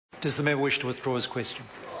Does the member wish to withdraw his question?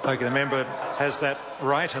 Okay, the member has that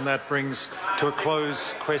right, and that brings to a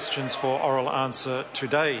close questions for oral answer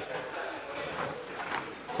today.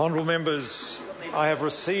 Honourable members, I have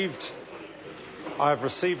received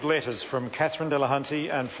letters from Catherine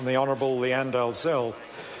Delahunty and from the Honourable Leanne Dalzell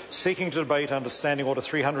seeking to debate Understanding Order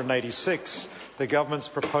 386, the government's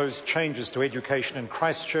proposed changes to education in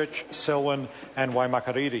Christchurch, Selwyn and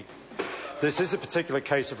Waimakariri. This is a particular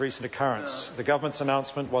case of recent occurrence. The government's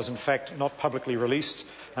announcement was in fact not publicly released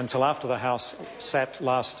until after the House sat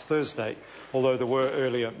last Thursday, although there were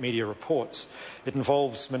earlier media reports. It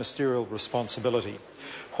involves ministerial responsibility.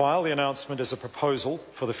 While the announcement is a proposal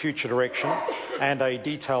for the future direction and a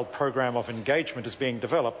detailed program of engagement is being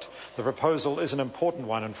developed, the proposal is an important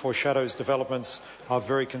one and foreshadows developments of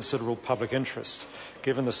very considerable public interest.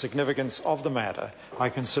 Given the significance of the matter, I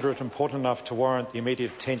consider it important enough to warrant the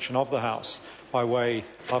immediate attention of the House by way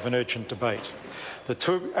of an urgent debate. The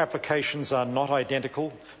two applications are not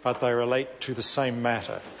identical, but they relate to the same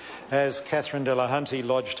matter. As Catherine Delahunty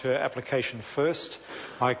lodged her application first,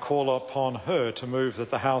 I call upon her to move that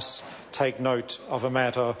the House take note of a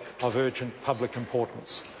matter of urgent public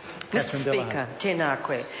importance. Mr. Speaker, tēnā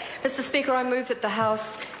koe. Mr. Speaker, I move that the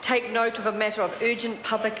House take note of a matter of urgent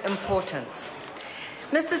public importance.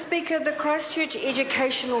 Mr. Speaker, the Christchurch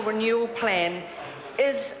Educational Renewal Plan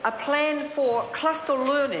is a plan for cluster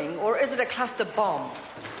learning, or is it a cluster bomb?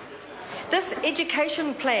 This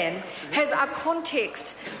education plan has a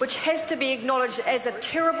context which has to be acknowledged as a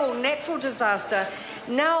terrible natural disaster,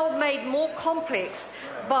 now made more complex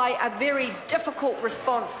by a very difficult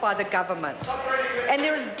response by the government. And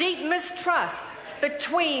there is deep mistrust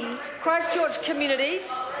between Christchurch communities,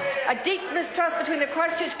 a deep mistrust between the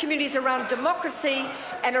Christchurch communities around democracy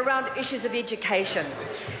and around issues of education.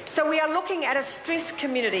 So we are looking at a stressed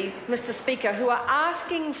community, Mr. Speaker, who are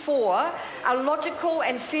asking for a logical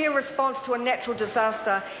and fair response to a natural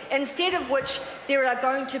disaster, instead of which there are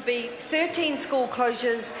going to be 13 school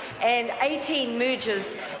closures and 18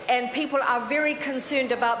 mergers, and people are very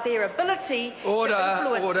concerned about their ability to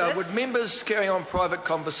influence this. Would members carrying on private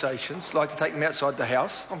conversations like to take them outside the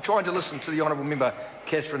House? I'm trying to listen to the Honourable Member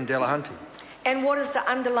Catherine Delahunty. And what is the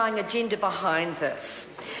underlying agenda behind this?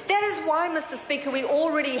 That is why, Mr. Speaker, we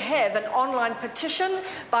already have an online petition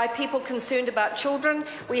by people concerned about children.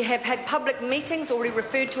 We have had public meetings already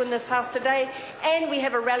referred to in this House today, and we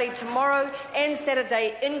have a rally tomorrow and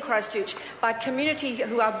Saturday in Christchurch by community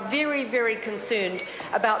who are very, very concerned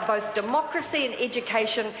about both democracy and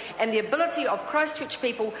education and the ability of Christchurch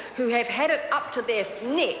people who have had it up to their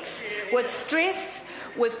necks with stress,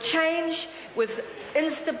 with change, with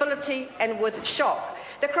instability and with shock.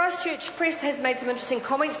 The Christchurch Press has made some interesting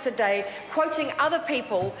comments today, quoting other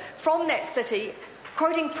people from that city,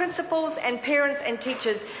 quoting principals and parents and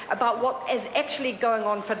teachers about what is actually going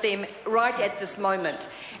on for them right at this moment.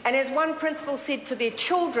 And as one principal said to their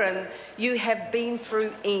children, "You have been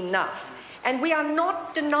through enough." And we are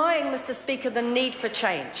not denying, Mr. Speaker, the need for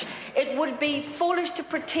change. It would be foolish to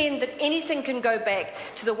pretend that anything can go back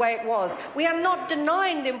to the way it was. We are not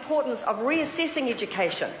denying the importance of reassessing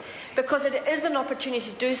education, because it is an opportunity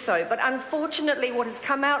to do so. But unfortunately, what has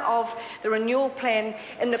come out of the renewal plan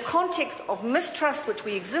in the context of mistrust which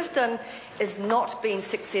we exist in is not being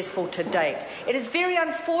successful to date. It is very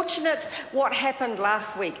unfortunate what happened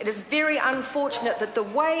last week. It is very unfortunate that the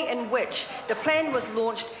way in which the plan was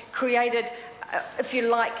launched created, if you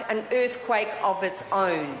like, an earthquake of its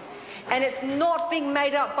own. And it's not being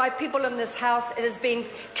made up by people in this House. It has been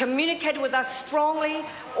communicated with us strongly,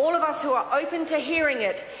 all of us who are open to hearing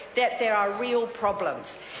it, that there are real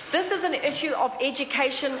problems. This is an issue of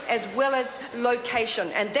education as well as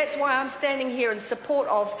location, and that's why I'm standing here in support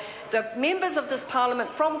of the members of this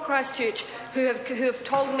Parliament from Christchurch who have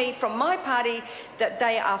told me from my party that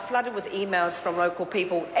they are flooded with emails from local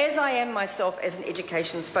people, as I am myself as an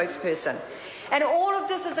education spokesperson. And all of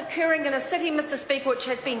this is occurring in a city, Mr. Speaker, which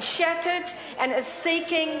has been shattered and is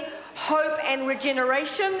seeking hope and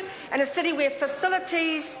regeneration, and a city where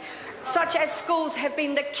facilities such as schools have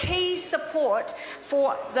been the key support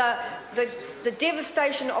for the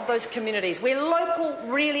devastation of those communities, where local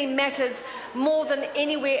really matters more than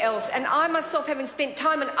anywhere else. And I myself, having spent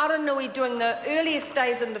time in Aranui during the earliest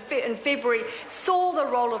days in February, saw the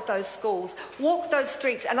role of those schools, walked those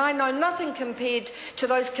streets, and I know nothing compared to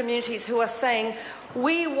those communities who are saying,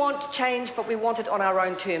 we want change, but we want it on our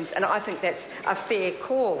own terms, and I think that's a fair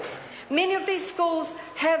call. Many of these schools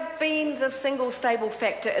have been the single stable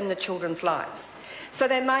factor in the children's lives. So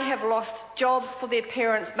they may have lost jobs for their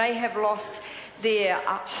parents, may have lost their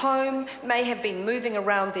home, may have been moving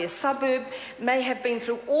around their suburb, may have been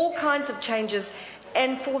through all kinds of changes,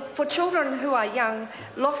 And for children who are young,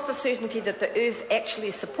 lost the certainty that the earth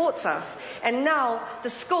actually supports us. And now the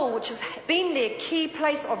school, which has been their key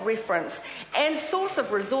place of reference and source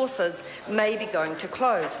of resources, may be going to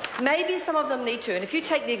close. Maybe some of them need to. And if you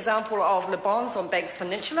take the example of Le Bons on Banks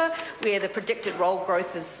Peninsula, where the predicted roll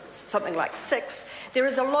growth is something like 6, there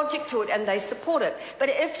is a logic to it and they support it. But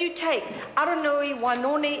if you take Aranui,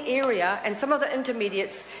 Wainoni area and some of the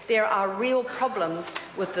intermediates, there are real problems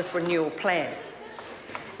with this renewal plan.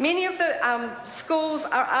 Many of the schools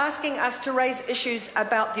are asking us to raise issues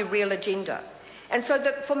about the real agenda. And so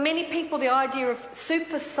for many people, the idea of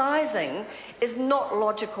supersizing is not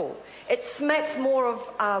logical. It smacks more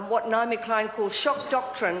of what Naomi Klein calls shock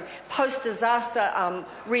doctrine, post-disaster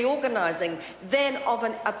reorganising, than of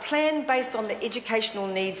a plan based on the educational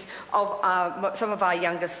needs of some of our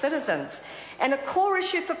younger citizens. And a core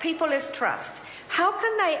issue for people is trust. How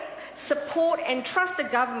can they support and trust a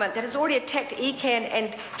government that has already attacked ECAN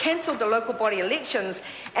and cancelled the local body elections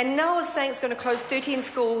and now is saying it's going to close 13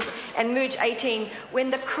 schools and merge 18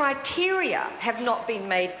 when the criteria have not been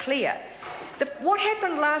made clear? What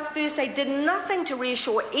happened last Thursday did nothing to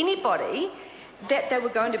reassure anybody that they were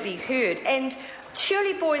going to be heard. And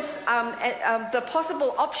Shirley Boys, the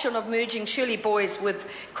possible option of merging Shirley Boys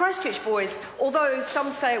with Christchurch Boys, although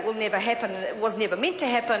some say it will never happen and it was never meant to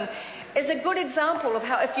happen, is a good example of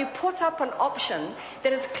how if you put up an option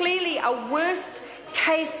that is clearly a worst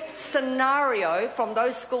case scenario from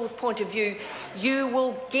those schools' point of view, you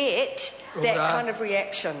will get that kind of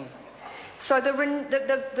reaction. So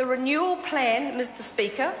the renewal plan, Mr.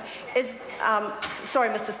 Speaker, is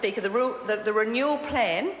the renewal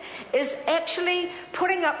plan is actually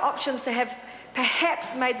putting up options that have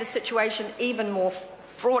perhaps made the situation even more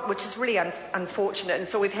fraught, which is really unfortunate. And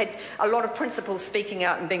so we've had a lot of principals speaking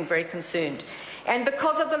out and being very concerned. And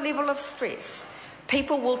because of the level of stress,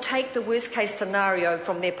 people will take the worst case scenario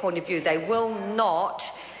from their point of view. They will not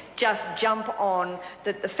just jump on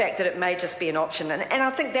the fact that it may just be an option. And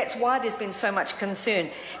I think that's why there's been so much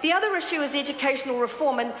concern. The other issue is educational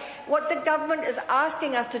reform, and what the government is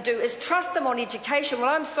asking us to do is trust them on education.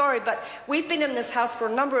 Well, I'm sorry, but we've been in this House for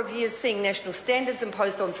a number of years seeing national standards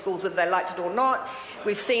imposed on schools whether they liked it or not.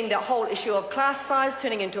 We've seen the whole issue of class size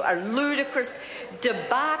turning into a ludicrous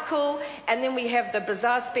debacle, and then we have the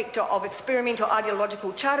bizarre spectre of experimental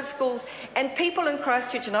ideological charter schools. And people in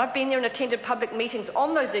Christchurch, and I've been there and attended public meetings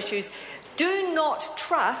on those issues, do not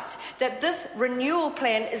trust that this renewal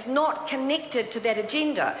plan is not connected to that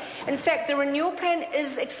agenda. In fact, the renewal plan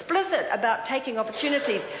is explicit about taking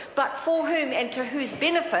opportunities, but for whom and to whose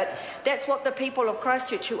benefit, that's what the people of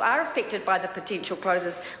Christchurch who are affected by the potential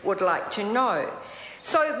closures would like to know.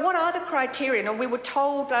 So what are the criteria? Now, we were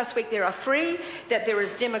told last week there are 3, that there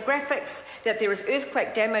is demographics, that there is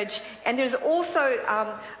earthquake damage, and there's also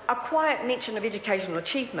a quiet mention of educational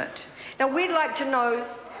achievement. Now, we'd like to know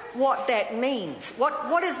what that means.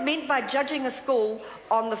 What is meant by judging a school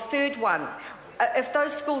on the third one? If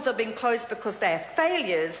those schools are being closed because they are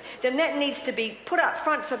failures, then that needs to be put up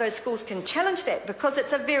front so those schools can challenge that, because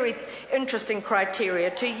it's a very interesting criteria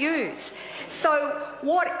to use. So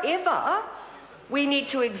whatever, we need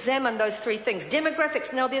to examine those 3 things.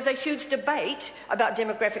 Demographics. Now, there's a huge debate about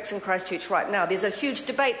demographics in Christchurch right now. There's a huge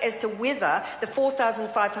debate as to whether the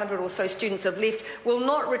 4,500 or so students have left will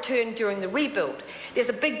not return during the rebuild. There's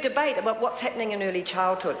a big debate about what's happening in early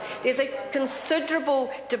childhood. There's a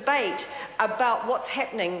considerable debate about what's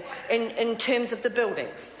happening in terms of the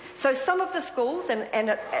buildings. So some of the schools, and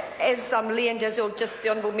as Leanne Dazzell, the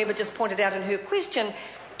Honourable Member, just pointed out in her question,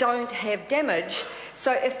 don't have damage.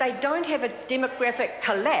 So if they don't have a demographic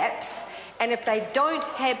collapse, and if they don't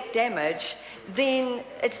have damage, then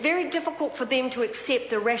it's very difficult for them to accept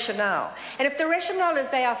the rationale. And if the rationale is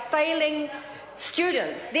they are failing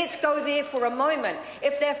students, let's go there for a moment.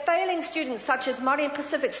 If they're failing students, such as Māori and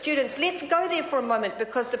Pacific students, let's go there for a moment,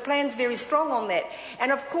 because the plan's very strong on that.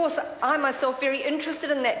 And of course, I myself very interested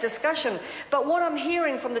in that discussion. But what I'm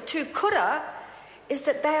hearing from the 2 kura is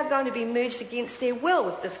that they are going to be merged against their will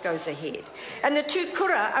if this goes ahead. And the 2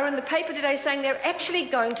 kura are in the paper today saying they're actually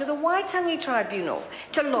going to the Waitangi Tribunal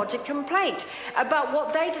to lodge a complaint about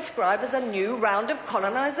what they describe as a new round of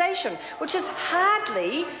colonisation, which is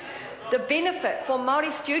hardly the benefit for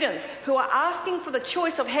Māori students who are asking for the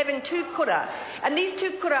choice of having 2 kura. And these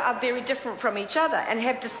 2 kura are very different from each other and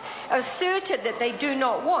have asserted that they do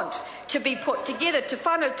not want to be put together. Te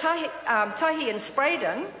whānau Tahi and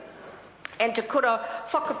Spraydon and Te Kura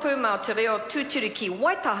Whakapūmau Te Reo Tūturu ki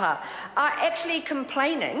Waitaha are actually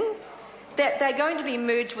complaining that they're going to be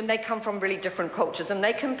merged when they come from really different cultures. And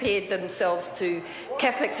they compared themselves to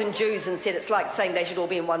Catholics and Jews and said it's like saying they should all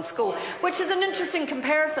be in one school, which is an interesting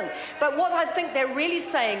comparison. But what I think they're really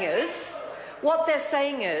saying is,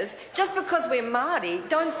 just because we're Māori,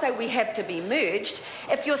 don't say we have to be merged.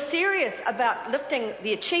 If you're serious about lifting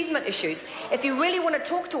the achievement issues, if you really want to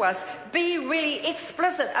talk to us, be really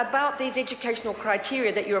explicit about these educational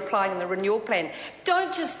criteria that you're applying in the renewal plan.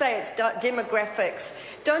 Don't just say it's demographics.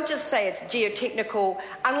 Don't just say it's geotechnical,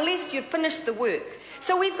 unless you've finished the work.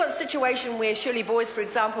 So we've got a situation where Shirley Boys, for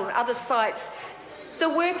example, and other sites, the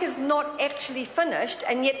work is not actually finished,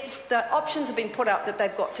 and yet the options have been put up that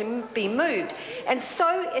they've got to be moved. And so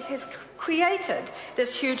it has created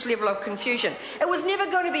this huge level of confusion. It was never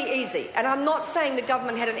going to be easy, and I'm not saying the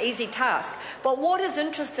government had an easy task, but what is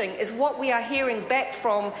interesting is what we are hearing back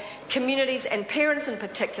from communities and parents in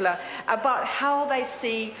particular about how they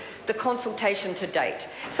see the consultation to date.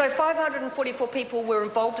 So 544 people were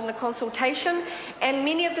involved in the consultation, and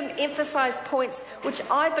many of them emphasised points which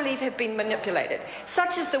I believe have been manipulated,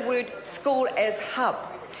 such as the word school as hub.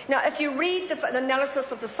 Now, if you read the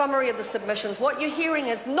analysis of the summary of the submissions, what you're hearing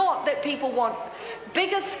is not that people want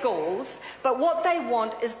bigger schools, but what they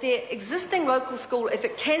want is their existing local school, if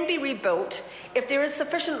it can be rebuilt, if there is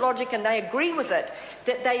sufficient logic and they agree with it,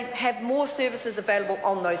 that they have more services available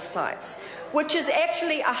on those sites, which is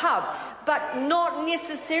actually a hub, but not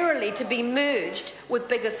necessarily to be merged with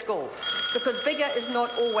bigger schools, because bigger is not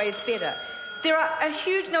always better. There are a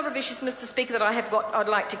huge number of issues, Mr. Speaker, that I'd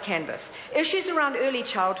like to canvass. Issues around early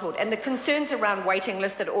childhood and the concerns around waiting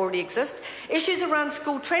lists that already exist. Issues around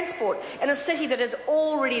school transport in a city that is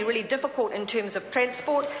already really difficult in terms of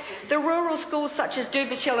transport. The rural schools such as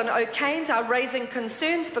Duvershell and O'Kane's are raising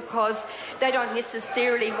concerns because they don't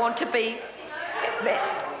necessarily want to be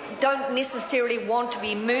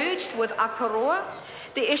merged with Akaroa.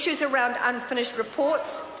 The issues around unfinished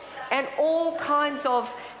reports and all kinds of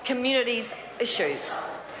communities' issues.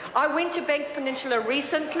 I went to Banks Peninsula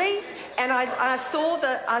recently and I saw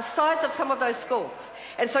the size of some of those schools.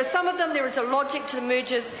 And so some of them there is a logic to the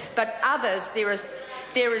mergers, but others there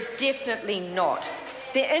is definitely not.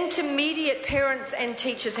 The intermediate parents and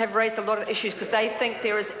teachers have raised a lot of issues because they think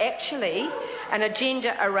there is actually an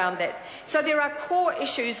agenda around that. So there are core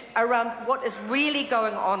issues around what is really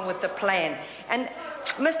going on with the plan. And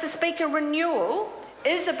Mr. Speaker, renewal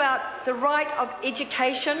is about the right of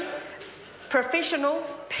education,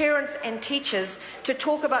 professionals, parents and teachers to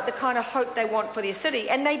talk about the kind of hope they want for their city.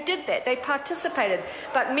 And they did that. They participated.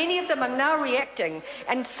 But many of them are now reacting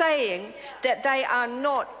and saying that they are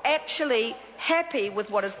not actually happy with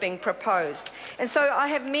what is being proposed. And so I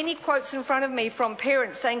have many quotes in front of me from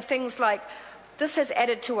parents saying things like, "This has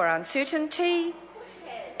added to our uncertainty.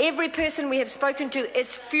 Every person we have spoken to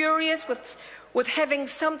is furious with having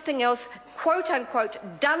something else, quote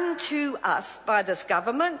unquote, done to us by this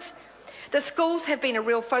government. The schools have been a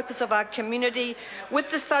real focus of our community.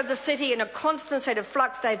 With the city in a constant state of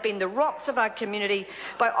flux, they've been the rocks of our community.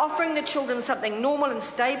 By offering the children something normal and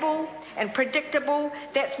stable and predictable,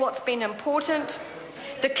 that's what's been important.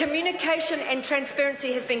 The communication and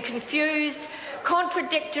transparency has been confused,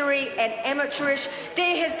 contradictory and amateurish.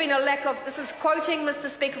 There has been a lack of," this is quoting Mr.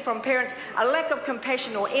 Speaker from parents, "a lack of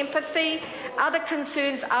compassion or empathy. Other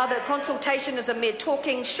concerns are that consultation is a mere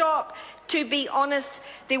talking shop. To be honest,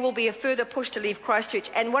 there will be a further push to leave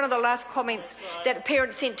Christchurch." And one of the last comments that a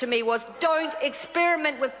parent sent to me was, "Don't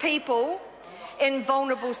experiment with people in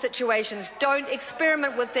vulnerable situations. Don't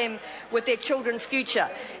experiment with them, with their children's future."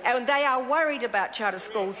 And they are worried about charter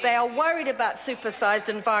schools. They are worried about supersized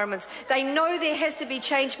environments. They know there has to be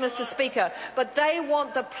change, Mr. Speaker, but they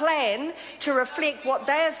want the plan to reflect what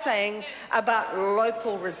they are saying about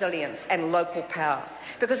local resilience and local power.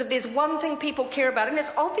 Because if there's one thing people care about, and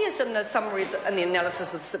it's obvious in the summaries and the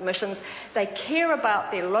analysis of the submissions, they care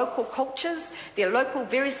about their local cultures, their local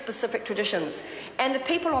very specific traditions. And the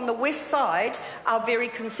people on the west side are very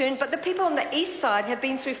concerned, but the people on the east side have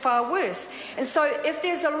been through far worse. And so if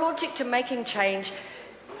there's a logic to making change,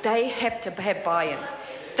 they have to have buy-in.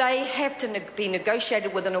 They have to be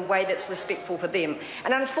negotiated with in a way that's respectful for them.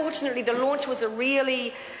 And unfortunately, the launch was a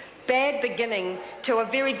really bad beginning to a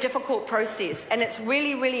very difficult process, and it's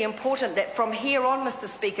really, really important that from here on, Mr.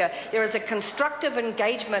 Speaker, there is a constructive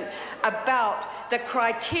engagement about the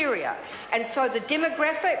criteria. And so the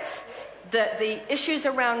demographics, the issues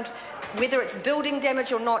around whether it's building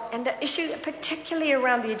damage or not, and the issue particularly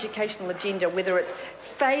around the educational agenda, whether it's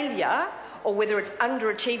failure or whether it's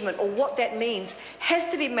underachievement, or what that means, has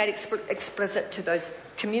to be made explicit to those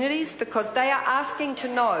communities, because they are asking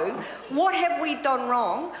to know, what have we done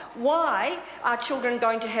wrong? Why are children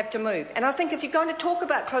going to have to move? And I think if you're going to talk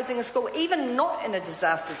about closing a school, even not in a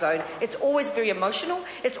disaster zone, it's always very emotional,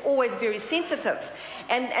 it's always very sensitive.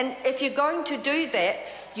 And if you're going to do that,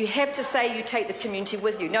 you have to say you take the community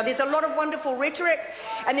with you. Now, there's a lot of wonderful rhetoric,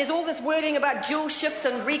 and there's all this wording about dual shifts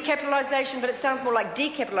and recapitalisation, but it sounds more like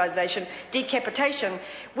decapitation.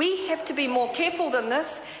 We have to be more careful than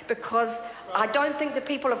this, because I don't think the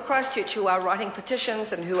people of Christchurch who are writing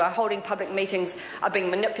petitions and who are holding public meetings are being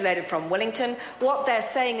manipulated from Wellington. What they're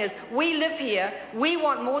saying is, we live here, we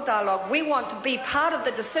want more dialogue, we want to be part of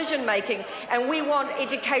the decision making, and we want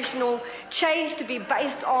educational change to be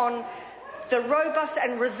based on the robust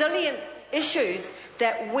and resilient issues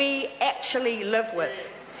that we actually live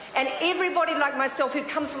with. And everybody like myself who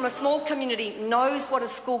comes from a small community knows what a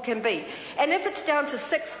school can be. And if it's down to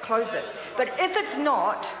 6, close it. But if it's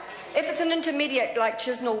not, if it's an intermediate like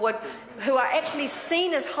Chisnallwood, who are actually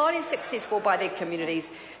seen as highly successful by their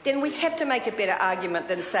communities, then we have to make a better argument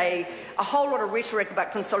than, say, a whole lot of rhetoric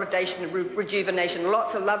about consolidation and rejuvenation,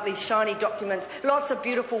 lots of lovely shiny documents, lots of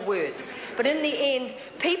beautiful words. But in the end,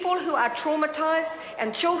 people who are traumatised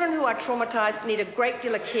and children who are traumatised need a great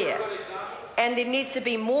deal of care. And there needs to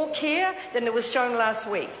be more care than there was shown last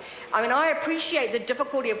week. I mean, I appreciate the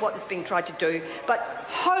difficulty of what is being tried to do, but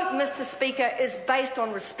hope, Mr. Speaker, is based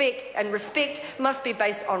on respect, and respect must be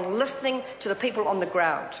based on listening to the people on the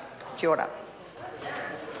ground. Kia ora.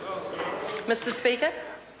 Mr. Speaker?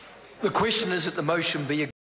 The question is that the motion be